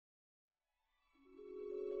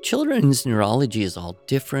children's neurology is all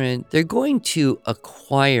different. They're going to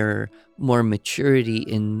acquire more maturity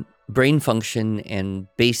in brain function and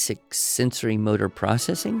basic sensory motor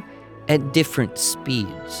processing at different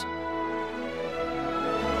speeds.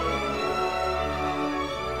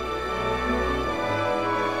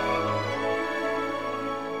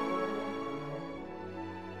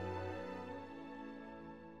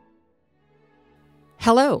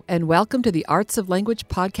 Hello, and welcome to the Arts of Language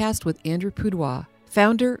podcast with Andrew Poudois,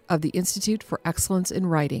 founder of the Institute for Excellence in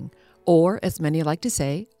Writing, or as many like to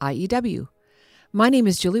say, IEW. My name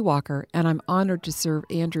is Julie Walker, and I'm honored to serve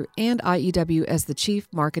Andrew and IEW as the Chief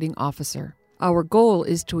Marketing Officer. Our goal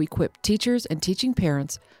is to equip teachers and teaching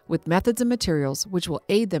parents with methods and materials which will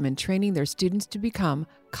aid them in training their students to become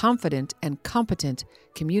confident and competent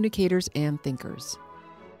communicators and thinkers.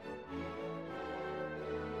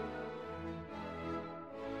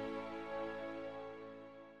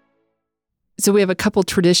 So we have a couple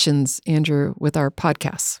traditions, Andrew, with our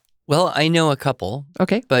podcasts. Well, I know a couple.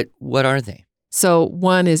 Okay. But what are they? So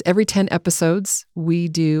one is every 10 episodes, we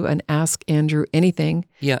do an Ask Andrew Anything.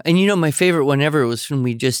 Yeah. And you know, my favorite one ever was when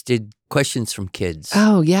we just did questions from kids.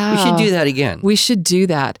 Oh, yeah. We should do that again. We should do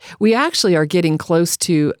that. We actually are getting close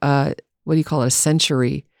to, what do you call it, a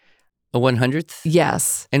century. A 100th?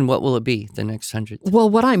 Yes. And what will it be, the next 100th? Well,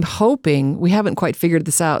 what I'm hoping, we haven't quite figured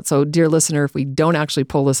this out. So, dear listener, if we don't actually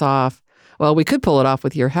pull this off, well, we could pull it off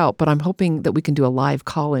with your help, but I'm hoping that we can do a live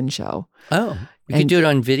call-in show. Oh, we could do it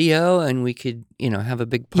on video, and we could, have a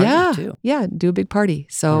big party too. Yeah, do a big party.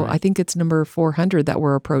 So I think it's number 400 that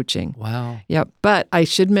we're approaching. Wow. Yep. But I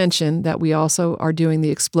should mention that we also are doing the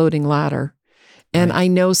exploding ladder. And I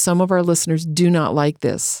know some of our listeners do not like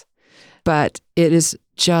this, but it is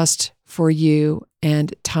just for you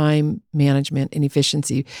and time management and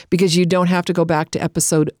efficiency, because you don't have to go back to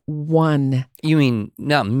episode 1. You mean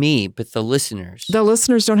not me, but the listeners? The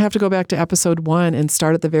listeners don't have to go back to episode 1 and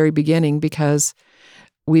start at the very beginning, because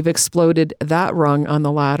we've exploded that rung on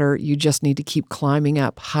the ladder. You just need to keep climbing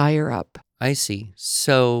up, higher up. I see.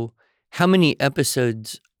 So how many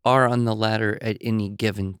episodes are on the ladder at any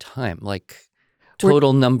given time? Like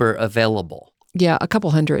total number available? Yeah, a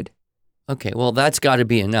couple hundred. Okay, well, that's got to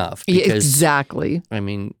be enough. Because, exactly. I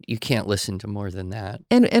mean, you can't listen to more than that.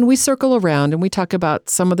 And we circle around and we talk about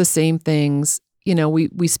some of the same things.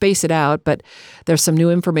 We space it out, but there's some new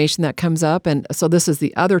information that comes up. And so this is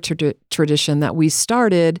the other tradition that we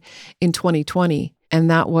started in 2020. And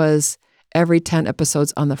that was every 10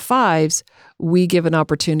 episodes on the 5s, we give an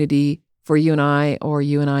opportunity for you and I, or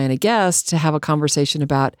you and I and a guest, to have a conversation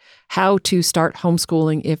about how to start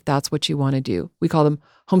homeschooling if that's what you want to do. We call them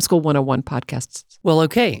Homeschool 101 podcasts. Well,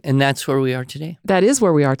 okay. And that's where we are today. That is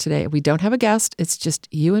where we are today. We don't have a guest. It's just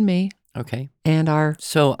you and me. Okay. And our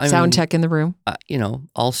sound tech in the room.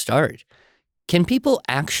 I'll start. Can people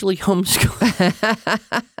actually homeschool?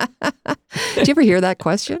 Do you ever hear that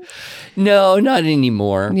question? No, not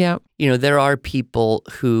anymore. Yeah. There are people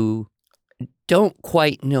who don't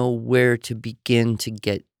quite know where to begin to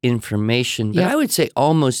get information. But I would say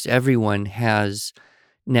almost everyone has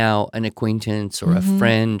now an acquaintance or a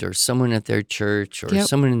friend or someone at their church or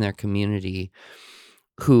someone in their community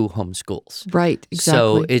who homeschools. Right, exactly.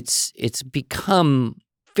 So it's become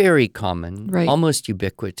very common, almost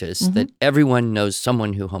ubiquitous, that everyone knows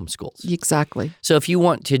someone who homeschools. Exactly. So if you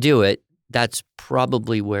want to do it, that's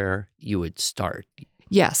probably where you would start.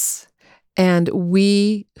 Yes. And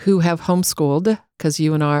we who have homeschooled, because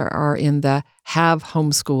you and I are in the have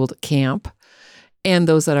homeschooled camp, and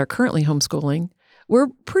those that are currently homeschooling, we're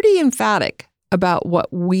pretty emphatic about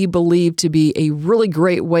what we believe to be a really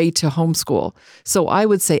great way to homeschool. So I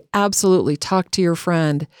would say absolutely talk to your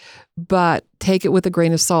friend, but take it with a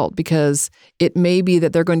grain of salt, because it may be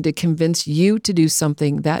that they're going to convince you to do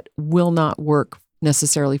something that will not work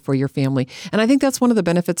necessarily for your family. And I think that's one of the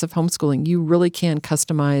benefits of homeschooling. You really can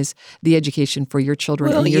customize the education for your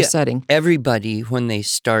children in your setting. Everybody, when they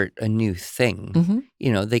start a new thing,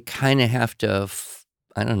 they kind of have to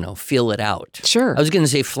feel it out. Sure. I was going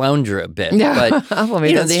to say flounder a bit, but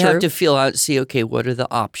they have to feel out, see, okay, what are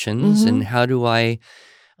the options and how do I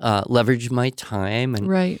leverage my time?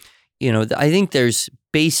 And, I think there's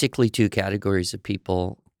basically 2 categories of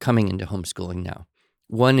people coming into homeschooling now.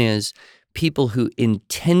 One is people who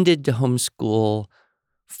intended to homeschool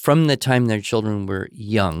from the time their children were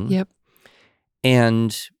young. Yep.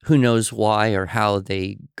 And who knows why or how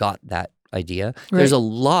they got that idea. Right. There's a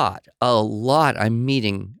lot. I'm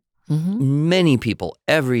meeting many people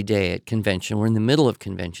every day at convention. We're in the middle of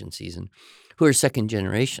convention season who are second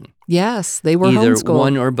generation. Yes, they were Either homeschooled.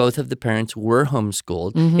 one or both of the parents were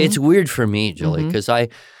homeschooled. It's weird for me, Julie, because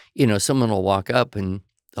someone will walk up and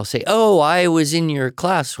they'll say, "Oh, I was in your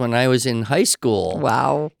class when I was in high school."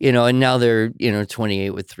 Wow. And now they're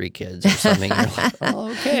 28 with 3 kids or something. You're like,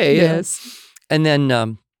 "Oh, okay." Yes. And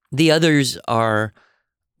then the others are,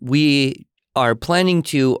 we are planning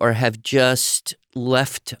to or have just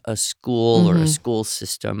left a school or a school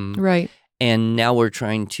system. Right. And now we're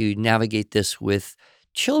trying to navigate this with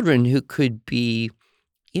children who could be,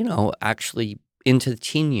 actually into the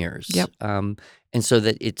teen years. Yep. And so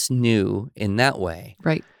that it's new in that way.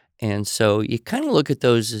 Right. And so you kind of look at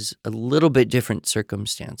those as a little bit different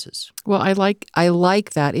circumstances. Well, I like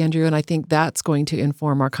that, Andrew, and I think that's going to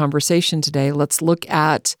inform our conversation today. Let's look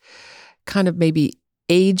at kind of maybe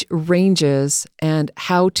age ranges and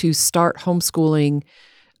how to start homeschooling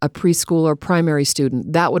a preschool or primary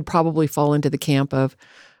student. That would probably fall into the camp of,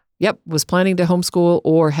 was planning to homeschool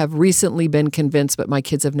or have recently been convinced, but my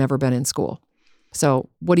kids have never been in school. So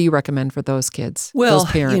what do you recommend for those kids, those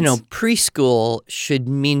parents? Preschool should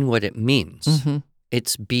mean what it means. Mm-hmm.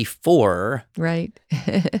 It's before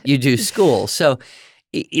you do school. So,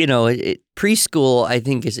 preschool, I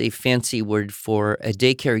think, is a fancy word for a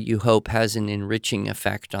daycare you hope has an enriching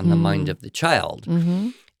effect on the mind of the child. Mm-hmm.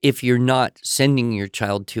 If you're not sending your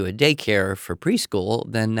child to a daycare for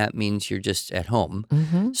preschool, then that means you're just at home.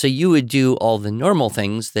 Mm-hmm. So you would do all the normal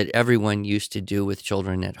things that everyone used to do with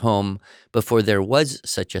children at home before there was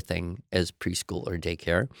such a thing as preschool or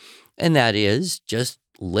daycare. And that is just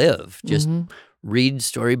live, just read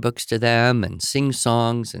storybooks to them and sing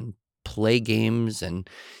songs and play games and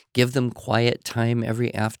give them quiet time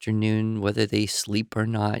every afternoon, whether they sleep or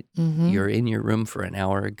not. Mm-hmm. You're in your room for an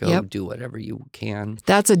hour, do whatever you can.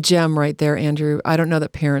 That's a gem right there, Andrew. I don't know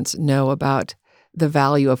that parents know about the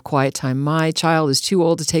value of quiet time. My child is too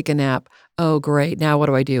old to take a nap. Oh, great. Now what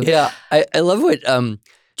do I do? Yeah, I love what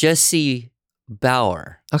Jessie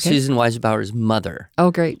Bauer, Susan Wise Bauer's mother.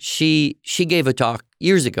 Oh, great. She gave a talk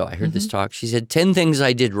years ago. I heard this talk. She said, 10 things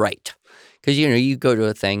I did right. Because, you go to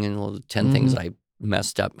a thing and 10 things I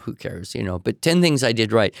messed up, who cares, but 10 things I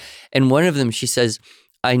did right. And one of them, she says,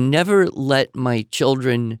 I never let my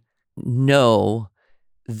children know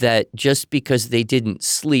that just because they didn't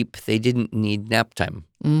sleep, they didn't need nap time.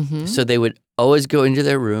 Mm-hmm. So they would always go into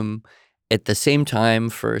their room at the same time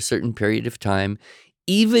for a certain period of time,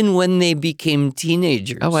 even when they became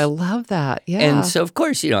teenagers. Oh, I love that. Yeah. And so, of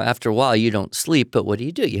course, after a while, you don't sleep, but what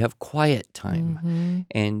do? You have quiet time.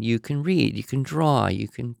 And you can read, you can draw, you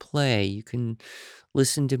can play, you can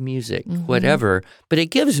listen to music, whatever. But it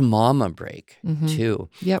gives mom a break, too.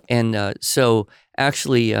 Yep. And so,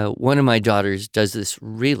 actually, one of my daughters does this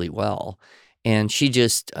really well. And she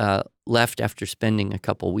just left after spending a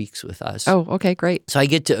couple weeks with us. Oh, okay, great. So I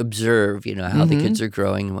get to observe, how the kids are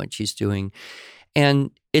growing and what she's doing.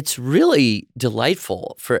 And it's really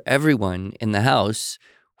delightful for everyone in the house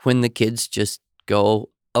when the kids just go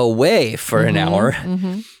away for an hour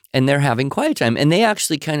and they're having quiet time. And they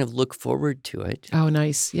actually kind of look forward to it. Oh,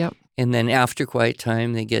 nice. Yep. And then after quiet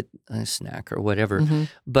time, they get a snack or whatever.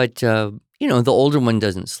 But, the older one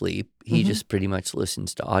doesn't sleep. He just pretty much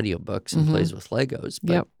listens to audiobooks and plays with Legos.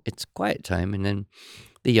 But it's quiet time. And then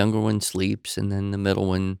the younger one sleeps. And then the middle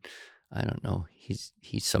one, I don't know,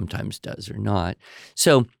 he sometimes does or not.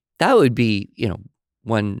 So that would be,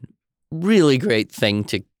 one really great thing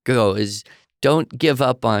to go is don't give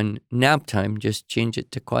up on nap time, just change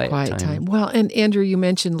it to quiet time. Well, and Andrew, you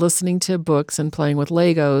mentioned listening to books and playing with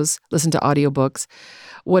Legos, listen to audiobooks.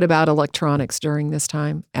 What about electronics during this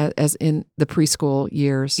time, as in the preschool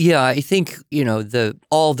years? Yeah, I think,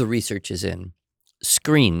 all the research is in.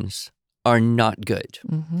 Screens are not good.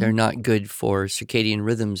 They're not good for circadian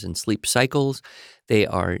rhythms and sleep cycles. They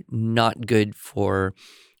are not good for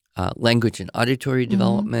language and auditory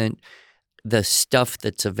development. The stuff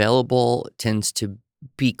that's available tends to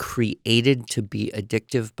be created to be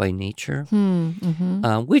addictive by nature,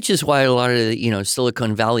 which is why a lot of the,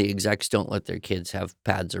 Silicon Valley execs don't let their kids have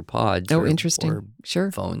pads or pods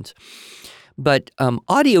or phones. But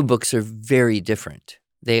audiobooks are very different.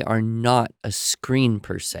 They are not a screen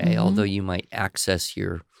per se, although you might access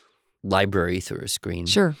your library through a screen.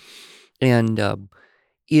 Sure. And,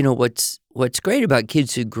 what's great about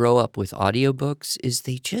kids who grow up with audiobooks is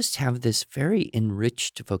they just have this very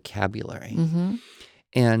enriched vocabulary.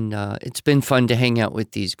 And it's been fun to hang out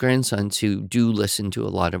with these grandsons who do listen to a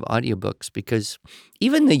lot of audiobooks because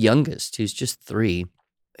even the youngest, who's just 3,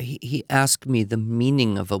 he asked me the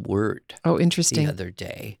meaning of a word. Oh, interesting. The other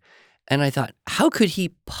day. And I thought, how could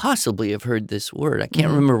he possibly have heard this word? I can't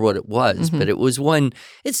remember what it was, but it was one,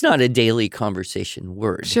 it's not a daily conversation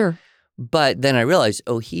word. Sure. But then I realized,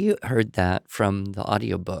 he heard that from the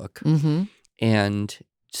audiobook. And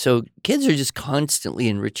so kids are just constantly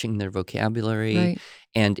enriching their vocabulary. Right.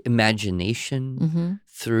 and imagination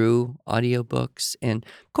through audiobooks. And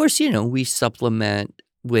of course, we supplement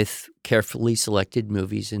with carefully selected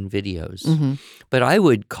movies and videos. But I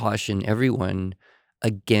would caution everyone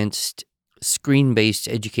against screen-based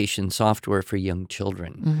education software for young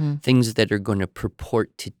children, things that are going to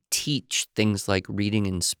purport to teach things like reading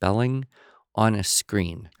and spelling on a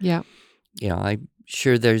screen. Yeah. I'm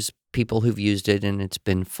sure there's people who've used it and it's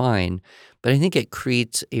been fine, but I think it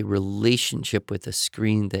creates a relationship with a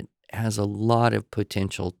screen that has a lot of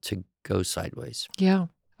potential to go sideways. Yeah.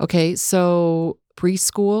 Okay, so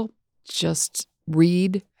preschool, just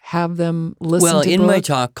read, have them listen to books? Well, in my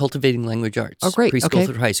talk, Cultivating Language Arts, oh, great. preschool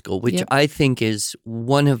through high school, which I think is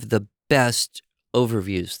one of the best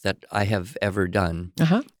overviews that I have ever done.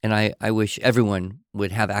 And I wish everyone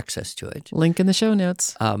would have access to it. Link in the show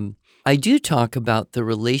notes. I do talk about the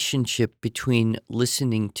relationship between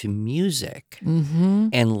listening to music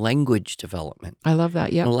and language development. I love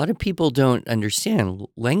that, yeah. A lot of people don't understand.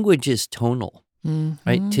 Language is tonal,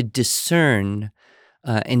 right? To discern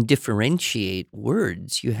and differentiate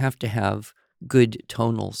words, you have to have good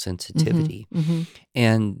tonal sensitivity.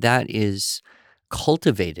 And that is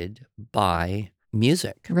cultivated by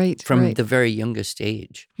music from the very youngest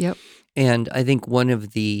age. Yep. And I think one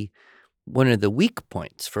of the weak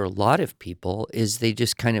points for a lot of people is they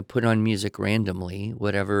just kind of put on music randomly,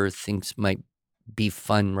 whatever things might be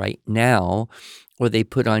fun right now, or they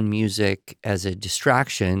put on music as a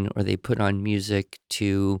distraction, or they put on music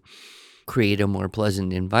to create a more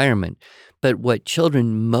pleasant environment. But what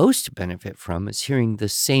children most benefit from is hearing the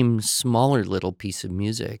same smaller little piece of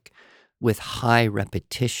music with high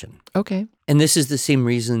repetition. Okay. And this is the same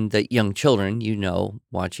reason that young children,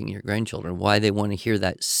 watching your grandchildren, why they want to hear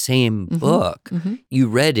that same book. You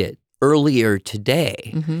read it earlier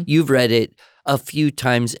today. You've read it a few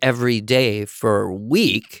times every day for a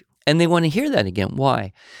week, and they want to hear that again.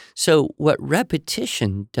 Why? So what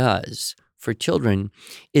repetition does for children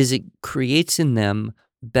is it creates in them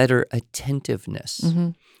better attentiveness.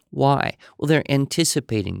 Why? Well, they're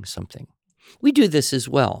anticipating something. We do this as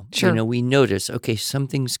well. Sure. We notice, okay,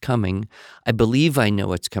 something's coming. I believe I know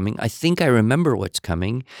what's coming. I think I remember what's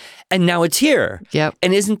coming. And now it's here. Yep.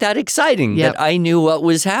 And isn't that exciting that I knew what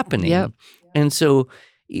was happening? Yep. And so,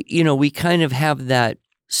 we kind of have that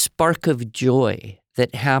spark of joy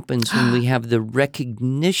that happens when we have the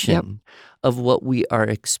recognition of what we are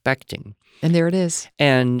expecting. And there it is.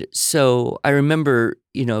 And so I remember,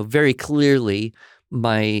 very clearly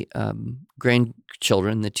my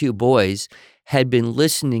grandchildren, the two boys, had been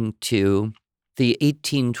listening to the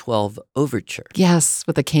 1812 Overture. Yes,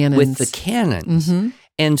 with the cannons. With the cannons.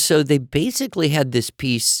 And so they basically had this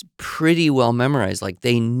piece pretty well memorized. Like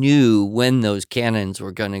they knew when those cannons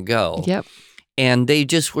were going to go. Yep. And they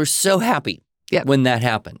just were so happy when that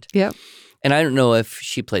happened. Yep. And I don't know if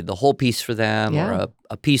she played the whole piece for them or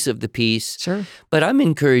a piece of the piece. Sure. But I'm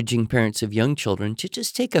encouraging parents of young children to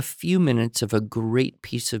just take a few minutes of a great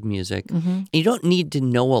piece of music. You don't need to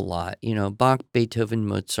know a lot. Bach, Beethoven,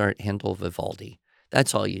 Mozart, Handel, Vivaldi.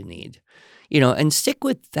 That's all you need. And stick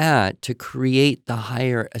with that to create the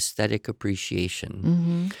higher aesthetic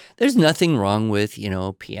appreciation. There's nothing wrong with,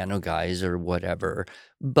 piano guys or whatever.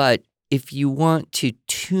 But if you want to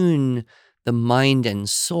tune the mind and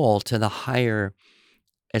soul to the higher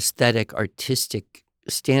aesthetic, artistic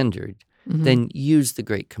standard, then use the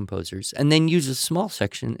great composers. And then use a small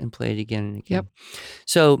section and play it again and again.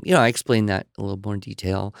 So, I explain that a little more in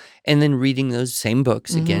detail. And then reading those same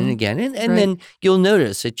books again and again. And then you'll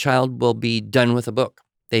notice a child will be done with a book.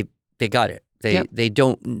 They got it. They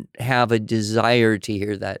don't have a desire to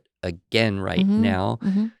hear that again right now.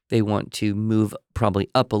 They want to move probably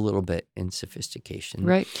up a little bit in sophistication.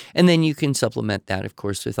 Right. And then you can supplement that, of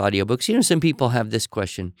course, with audiobooks. Some people have this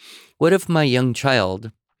question. What if my young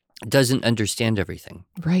child doesn't understand everything?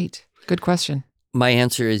 Right. Good question. My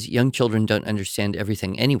answer is young children don't understand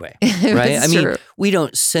everything anyway, right? I mean, we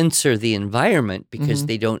don't censor the environment because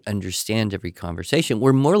they don't understand every conversation.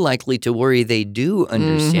 We're more likely to worry they do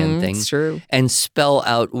understand things and spell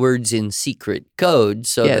out words in secret code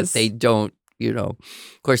so that they don't, of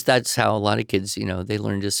course, that's how a lot of kids, they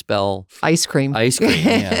learn to spell ice cream.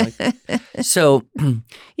 Yeah. So,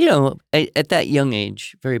 at that young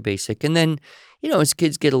age, very basic. And then, as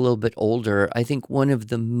kids get a little bit older, I think one of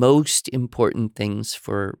the most important things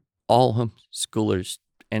for all homeschoolers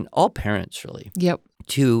and all parents really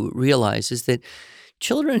to realize is that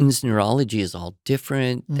children's neurology is all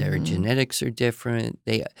different. Their genetics are different.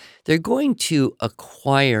 They're going to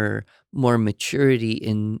acquire more maturity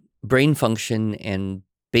in brain function and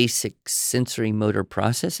basic sensory motor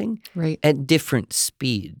processing at different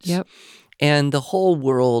speeds. And the whole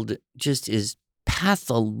world just is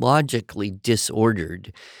pathologically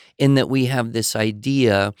disordered in that we have this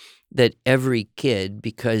idea that every kid,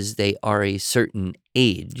 because they are a certain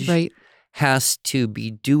age, has to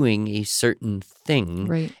be doing a certain thing.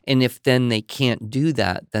 Right. And if then they can't do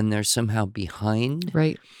that, then they're somehow behind.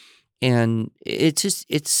 Right. And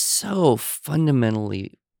it's so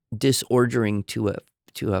fundamentally disordering to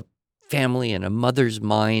a family and a mother's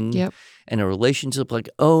mind and a relationship. Like,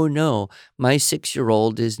 oh no, my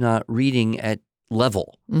 6-year-old is not reading at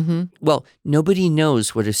level. Mm-hmm. Well, nobody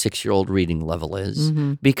knows what a 6-year-old reading level is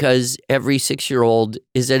because every 6-year-old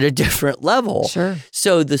is at a different level. Sure.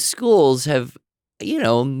 So the schools have,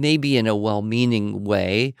 maybe in a well-meaning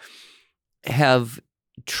way, have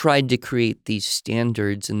tried to create these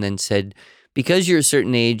standards and then said, because you're a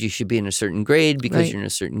certain age, you should be in a certain grade. Because you're in a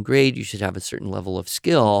certain grade, you should have a certain level of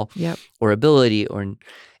skill or ability,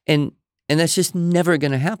 and that's just never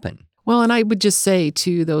going to happen. Well, and I would just say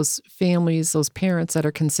to those families, those parents that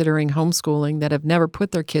are considering homeschooling that have never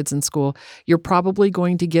put their kids in school, you're probably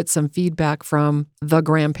going to get some feedback from the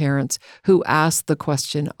grandparents who ask the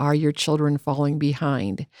question, are your children falling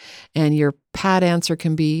behind? And your pat answer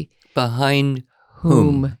can be, behind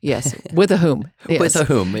whom? Yes, with a whom. Yes. With a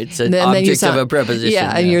whom. It's an object of a preposition.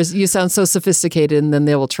 Yeah, and you sound so sophisticated, and then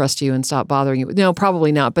they will trust you and stop bothering you. No,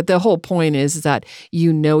 probably not. But the whole point is that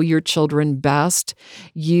you know your children best.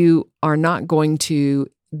 You are not going to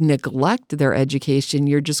neglect their education.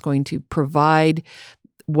 You're just going to provide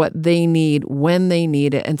what they need when they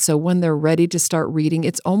need it. And so when they're ready to start reading,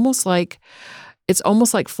 it's almost like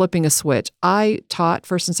flipping a switch. I taught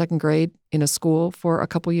first and second grade in a school for a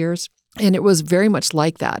couple years. And it was very much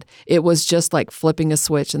like that. It was just like flipping a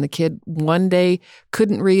switch, and the kid one day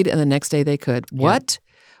couldn't read, and the next day they could. What?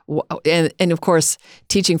 And of course,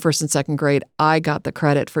 teaching first and second grade, I got the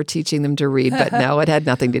credit for teaching them to read, but no, it had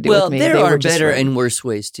nothing to do with me. Well, there are better and worse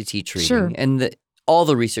ways to teach reading. Sure. And all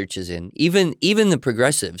the research is in. Even the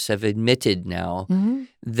progressives have admitted now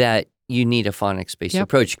that you need a phonics-based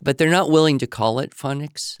approach, but they're not willing to call it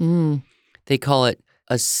phonics. They call it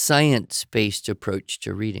a science-based approach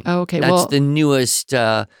to reading. Oh, okay. That's the newest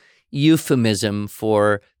euphemism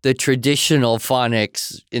for the traditional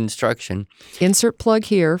phonics instruction. Insert plug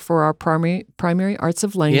here for our primary arts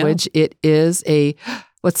of language. Yeah. It is a,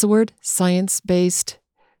 what's the word? Science-based.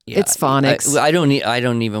 Yeah, it's phonics. I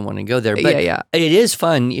don't even want to go there, but it is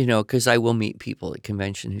fun, because I will meet people at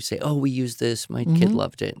convention who say, "Oh, we use this. My kid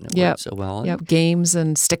loved it, and it worked so well." Yep, games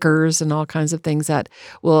and stickers and all kinds of things that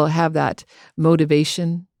will have that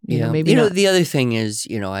motivation. Maybe the other thing is,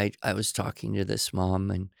 I was talking to this mom,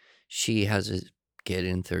 and she has a kid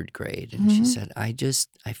in third grade, and she said, "I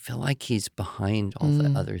feel like he's behind all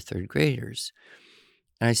the other third graders."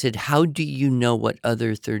 And I said, "How do you know what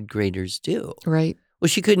other third graders do?" Right. Well,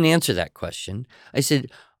 she couldn't answer that question. I said,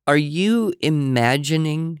 are you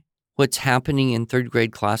imagining what's happening in third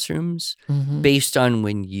grade classrooms based on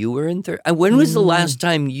when you were in third? When was the last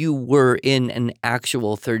time you were in an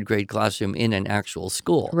actual third grade classroom in an actual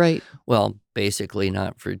school? Right. Well, basically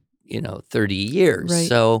not for, 30 years. Right.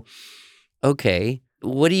 So, okay,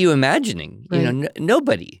 what are you imagining? Right.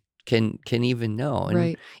 Nobody can even know. And,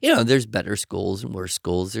 right. There's better schools and worse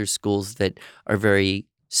schools. There's schools that are very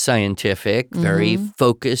scientific, very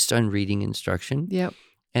focused on reading instruction,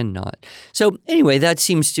 and not. So anyway, that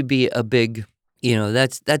seems to be a big,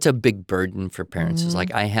 that's a big burden for parents. It's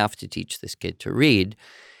like, I have to teach this kid to read.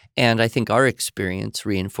 And I think our experience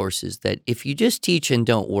reinforces that if you just teach and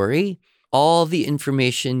don't worry, all the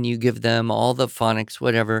information you give them, all the phonics,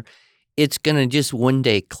 whatever, it's going to just one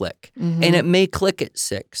day click. And it may click at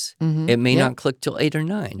 6. It may not click till 8 or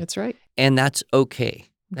 9. That's right. And that's okay.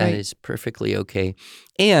 That is perfectly okay.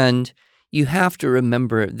 And you have to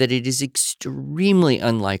remember that it is extremely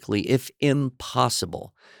unlikely, if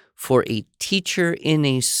impossible, for a teacher in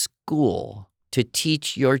a school to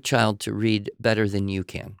teach your child to read better than you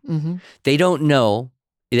can. They don't know.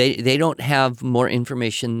 They don't have more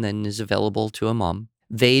information than is available to a mom.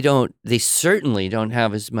 They certainly don't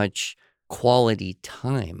have as much quality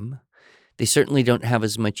time. They certainly don't have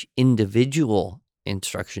as much individual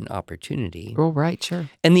instruction opportunity. Oh, right, sure.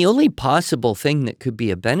 And the only possible thing that could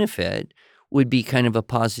be a benefit would be kind of a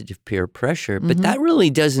positive peer pressure, but that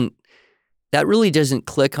really doesn't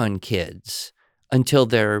click on kids until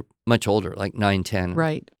they're much older, like 9,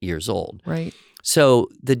 10 years old. Right. So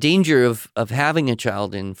the danger of having a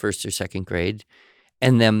child in first or second grade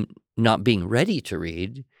and them not being ready to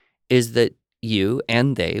read is that you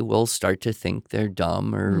and they will start to think they're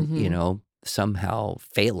dumb or, somehow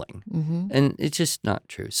failing. And it's just not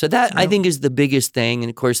true. So that, I think, is the biggest thing. And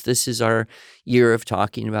of course, this is our year of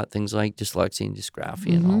talking about things like dyslexia and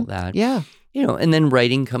dysgraphia and all that. Yeah. And then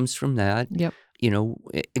writing comes from that. Yep.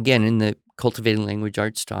 again, in the Cultivating Language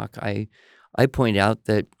Arts talk, I point out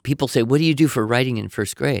that people say, what do you do for writing in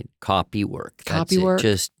first grade? Copy work. That's it.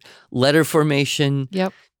 Just letter formation,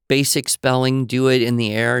 basic spelling, do it in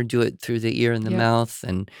the air, do it through the ear and the mouth,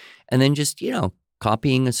 and then just,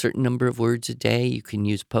 copying a certain number of words a day. You can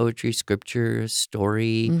use poetry, scripture,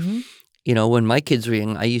 story. Mm-hmm. When my kids were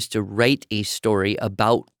young, I used to write a story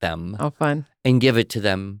about them. Oh, fun. And give it to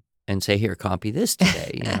them and say, here, copy this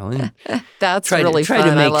today, and That's really fun. Try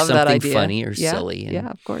to make I love that something idea. funny or silly.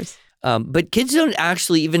 Yeah, of course. But kids don't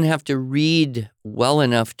actually even have to read well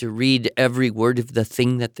enough to read every word of the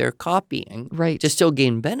thing that they're copying. Right. To still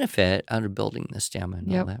gain benefit out of building the stamina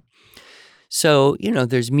and all that. So,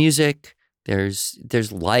 there's music,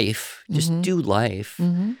 there's life. Just do life.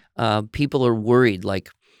 Mm-hmm. People are worried, like,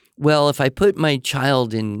 well, if I put my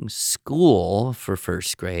child in school for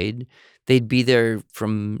first grade, they'd be there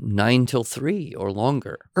from 9 till 3 or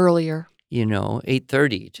longer. Earlier.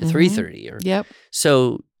 8:30 to 3:30. Yep.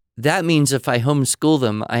 So that means if I homeschool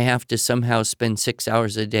them, I have to somehow spend 6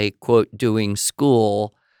 hours a day, quote, doing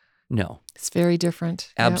school. No. It's very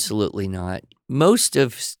different. Absolutely not. Most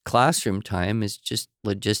of classroom time is just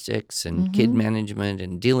logistics and kid management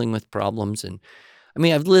and dealing with problems. And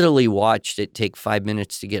I've literally watched it take 5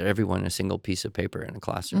 minutes to get everyone a single piece of paper in a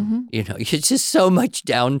classroom. It's just so much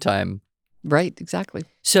downtime. Right, exactly.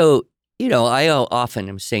 So, I often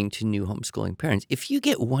am saying to new homeschooling parents, if you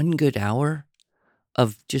get 1 good hour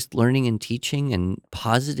of just learning and teaching and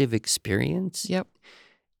positive experience,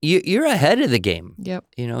 you're ahead of the game. Yep.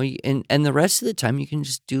 And the rest of the time you can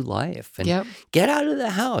just do life and get out of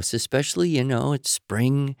the house, especially, it's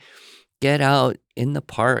spring. Get out in the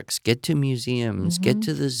parks, get to museums, get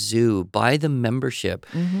to the zoo, buy the membership,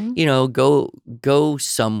 go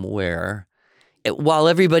somewhere. While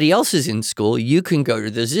everybody else is in school, you can go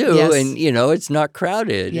to the zoo and, it's not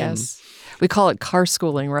crowded. Yes. We call it car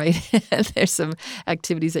schooling, right? There's some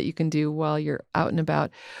activities that you can do while you're out and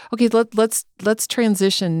about. Okay, let's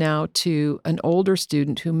transition now to an older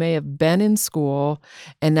student who may have been in school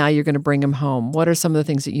and now you're going to bring him home. What are some of the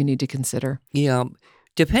things that you need to consider? Yeah.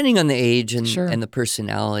 Depending on the age and the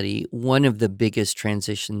personality, one of the biggest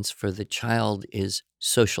transitions for the child is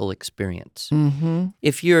social experience. Mm-hmm.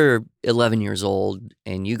 If you're 11 years old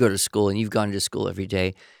and you go to school and you've gone to school every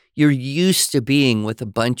day, you're used to being with a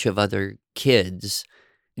bunch of other kids,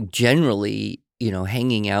 generally,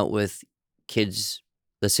 hanging out with kids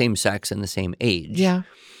the same sex and the same age. Yeah.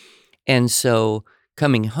 And so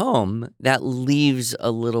coming home, that leaves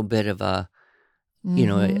a little bit of a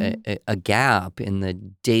gap in the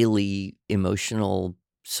daily emotional,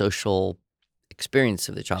 social experience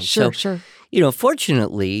of the child. Sure.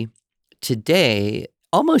 Fortunately, today,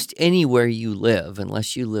 almost anywhere you live,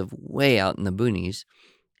 unless you live way out in the boonies,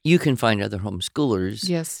 you can find other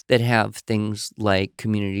homeschoolers that have things like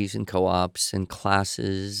communities and co-ops and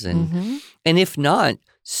classes. And if not,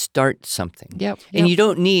 start something. Yep. And you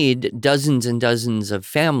don't need dozens and dozens of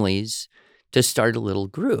families to start a little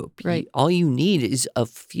group. Right. All you need is a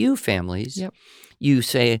few families. Yep. You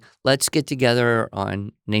say, let's get together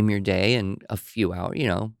on name your day in a few hours,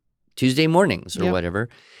 Tuesday mornings or whatever,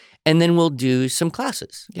 and then we'll do some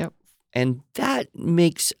classes. Yep. And that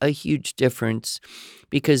makes a huge difference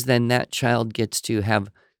because then that child gets to have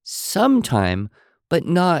some time, but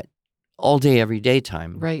not all day, every day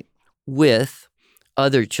time. Right. With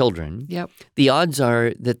other children. Yep. The odds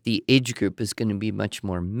are that the age group is going to be much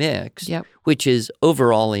more mixed, yep. which is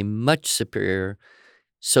overall a much superior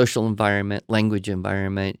social environment, language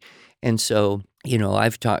environment. And so,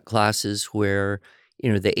 I've taught classes where,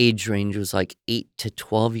 the age range was like 8 to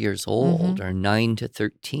 12 years old or 9 to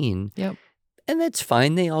 13. Yep. And that's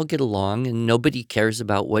fine. They all get along and nobody cares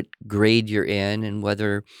about what grade you're in and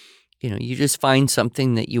whether, you just find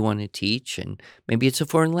something that you want to teach. And maybe it's a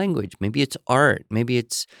foreign language. Maybe it's art. Maybe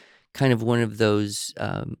it's kind of one of those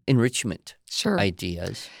enrichment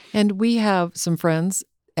ideas. And we have some friends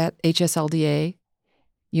at HSLDA.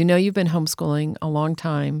 You've been homeschooling a long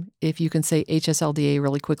time if you can say HSLDA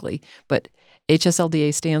really quickly. But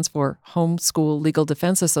HSLDA stands for Homeschool Legal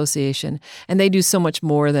Defense Association, and they do so much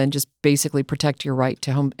more than just basically protect your right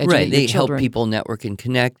to home educate your children. Help people network and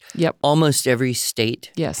connect. Yep. Almost every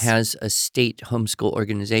state has a state homeschool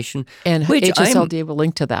organization. And HSLDA will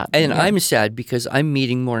link to that. And I'm sad because I'm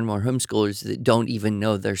meeting more and more homeschoolers that don't even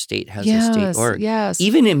know their state has a state org. Yes.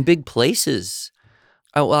 Even in big places.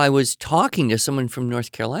 I was talking to someone from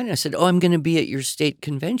North Carolina. I said, I'm going to be at your state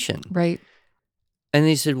convention. Right. And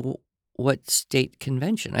they said, what state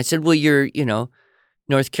convention? I said, well, you're,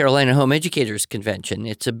 North Carolina Home Educators Convention.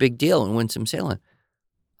 It's a big deal in Winston-Salem.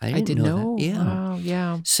 I didn't know that. Yeah. Wow,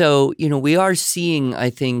 yeah. So, we are seeing, I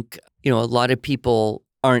think, a lot of people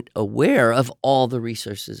aren't aware of all the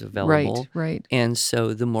resources available. Right. And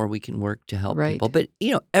so the more we can work to help people. But,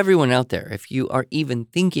 everyone out there, if you are even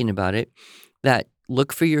thinking about it, that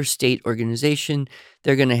look for your state organization.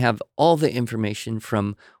 They're going to have all the information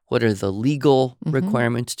from what are the legal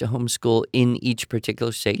requirements to homeschool in each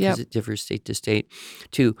particular state, because it differs state to state,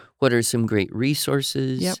 to what are some great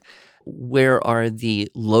resources, where are the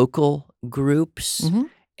local groups,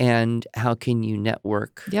 and how can you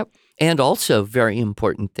network. And also, very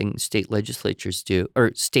important thing state legislatures do,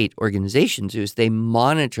 or state organizations do, is they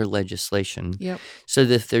monitor legislation. So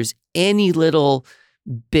that if there's any little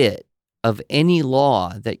bit of any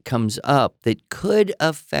law that comes up that could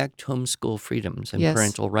affect homeschool freedoms and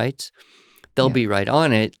parental rights, they'll be right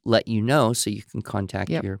on it, let you know, so you can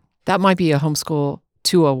contact your... That might be a homeschool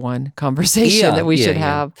 201 conversation that we should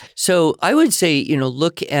have. So I would say,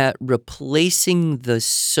 look at replacing the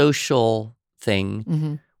social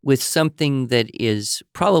thing with something that is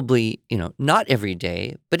probably, not every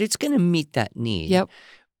day, but it's going to meet that need.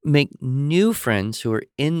 Make new friends who are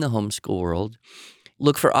in the homeschool world.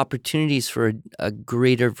 Look for opportunities for a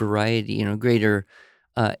greater variety, greater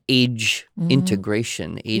age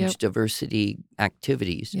integration, age diversity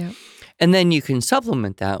activities. And then you can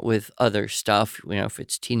supplement that with other stuff. If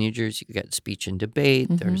it's teenagers, you get speech and debate.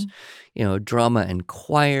 There's, drama and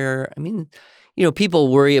choir. I mean,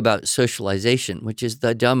 people worry about socialization, which is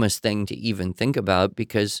the dumbest thing to even think about,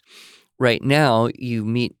 because right now you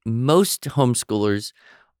meet most homeschoolers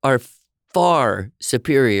are far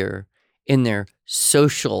superior in their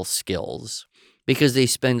social skills because they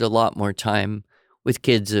spend a lot more time with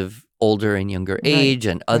kids of older and younger age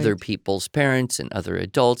and other people's parents and other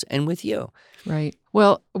adults and with you. Right.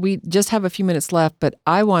 Well, we just have a few minutes left, but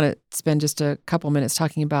I want to spend just a couple minutes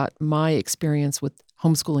talking about my experience with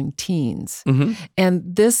homeschooling teens. And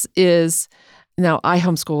this is, now I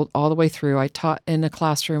homeschooled all the way through. I taught in a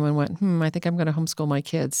classroom and went, I think I'm going to homeschool my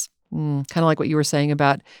kids. Kind of like what you were saying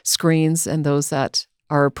about screens and those that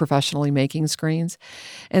are professionally making screens.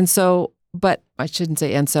 And so, but I shouldn't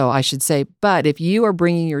say, and so I should say, but if you are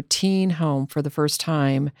bringing your teen home for the first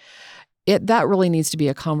time, that really needs to be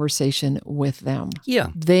a conversation with them.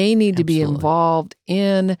 They need to be involved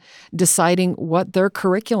in deciding what their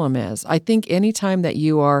curriculum is. I think anytime that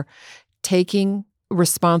you are taking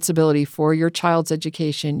responsibility for your child's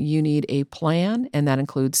education, you need a plan, and that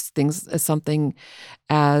includes things as something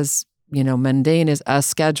as, mundane as a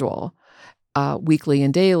schedule. Weekly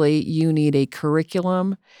and daily, you need a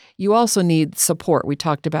curriculum. You also need support. We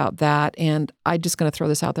talked about that. And I'm just going to throw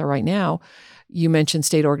this out there right now. You mentioned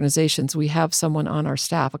state organizations. We have someone on our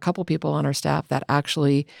staff, a couple people on our staff that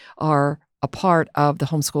actually are a part of the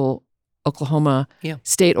Homeschool Oklahoma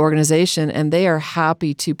state organization, and they are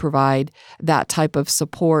happy to provide that type of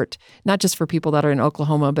support, not just for people that are in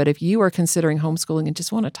Oklahoma, but if you are considering homeschooling and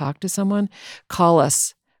just want to talk to someone, call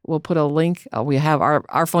us. We'll put a link. We have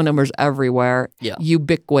our phone numbers everywhere,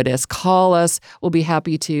 ubiquitous. Call us. We'll be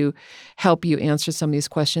happy to help you answer some of these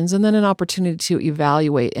questions, and then an opportunity to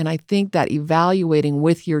evaluate. And I think that evaluating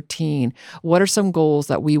with your teen, what are some goals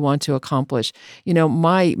that we want to accomplish?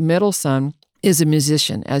 My middle son is a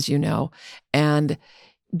musician, as you know, and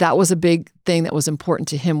that was a big thing that was important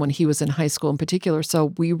to him when he was in high school in particular.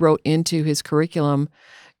 So we wrote into his curriculum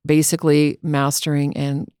basically mastering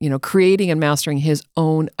and, creating and mastering his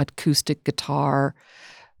own acoustic guitar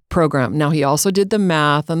program. Now, he also did the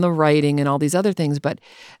math and the writing and all these other things, but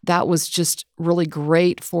that was just really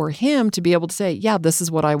great for him to be able to say, this is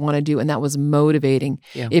what I want to do. And that was motivating.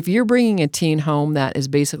 If you're bringing a teen home that is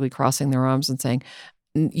basically crossing their arms and saying,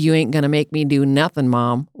 you ain't going to make me do nothing,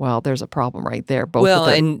 Mom, well, there's a problem right there.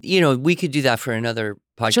 And, we could do that for another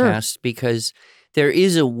podcast because there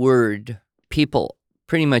is a word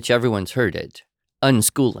pretty much everyone's heard it,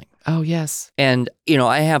 unschooling. Oh, yes. And,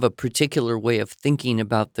 I have a particular way of thinking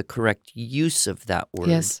about the correct use of that word.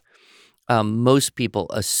 Yes. Most people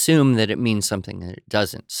assume that it means something that it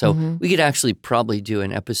doesn't. So we could actually probably do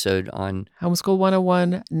an episode on Homeschool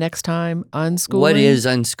 101 next time, unschooling. What is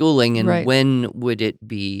unschooling and when would it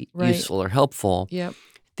be useful or helpful?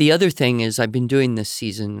 The other thing is I've been doing this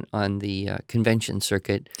season on the convention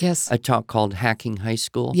circuit a talk called Hacking High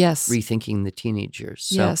School, Rethinking the Teenage Years.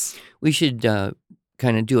 So we should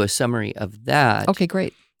kind of do a summary of that. Okay,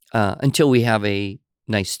 great. Until we have a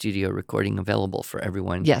nice studio recording available for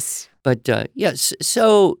everyone. Yes. But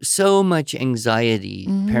so much anxiety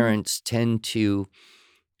parents tend to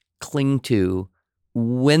cling to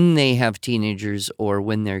when they have teenagers or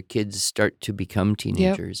when their kids start to become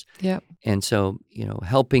teenagers. And so,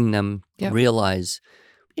 helping them realize,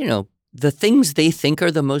 the things they think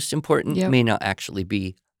are the most important may not actually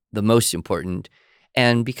be the most important.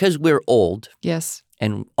 And because we're old, yes,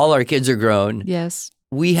 and all our kids are grown, yes,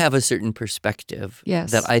 we have a certain perspective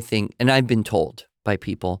yes, that I think, and I've been told by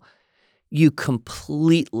people, you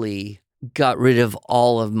completely got rid of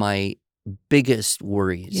all of my biggest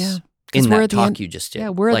worries in that talk you just did. Yeah,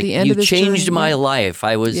 we're at the end of this journey. You changed my life.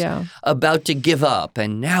 I was about to give up,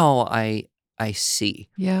 and now I see.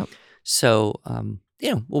 Yeah. So,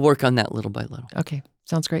 we'll work on that little by little. Okay.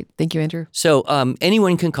 Sounds great. Thank you, Andrew. So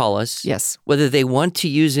anyone can call us. Yes. Whether they want to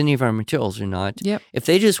use any of our materials or not. Yep. If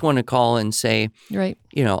they just want to call and say, right,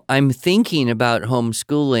 I'm thinking about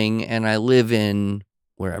homeschooling and I live in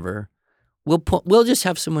wherever, we'll just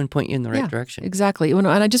have someone point you in the right direction. Exactly. And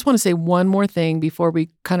I just want to say one more thing before we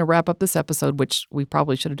kind of wrap up this episode, which we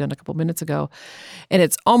probably should have done a couple minutes ago. And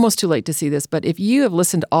it's almost too late to see this, but if you have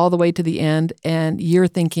listened all the way to the end and you're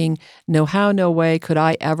thinking, no how, no way could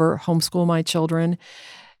I ever homeschool my children,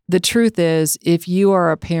 the truth is, if you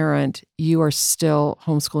are a parent, you are still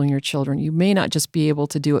homeschooling your children. You may not just be able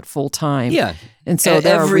to do it full time. Yeah. And so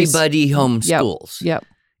everybody homeschools. Yep.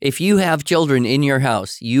 If you have children in your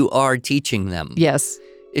house, you are teaching them. Yes.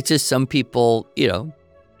 It's just some people,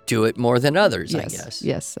 do it more than others, I guess.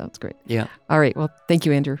 Yes, sounds great. Yeah. All right. Well, thank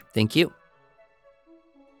you, Andrew. Thank you.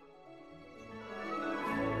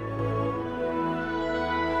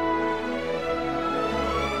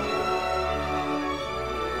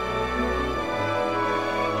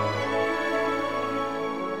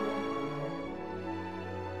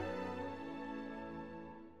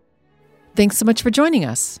 Thanks so much for joining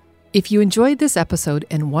us. If you enjoyed this episode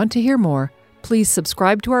and want to hear more, please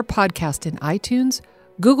subscribe to our podcast in iTunes,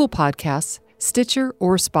 Google Podcasts, Stitcher,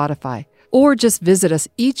 or Spotify, or just visit us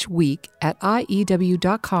each week at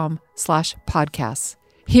iew.com/podcasts.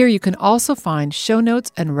 Here you can also find show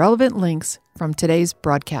notes and relevant links from today's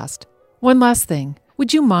broadcast. One last thing,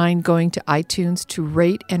 would you mind going to iTunes to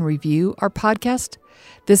rate and review our podcast?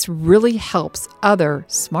 This really helps other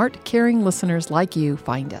smart, caring listeners like you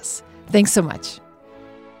find us. Thanks so much.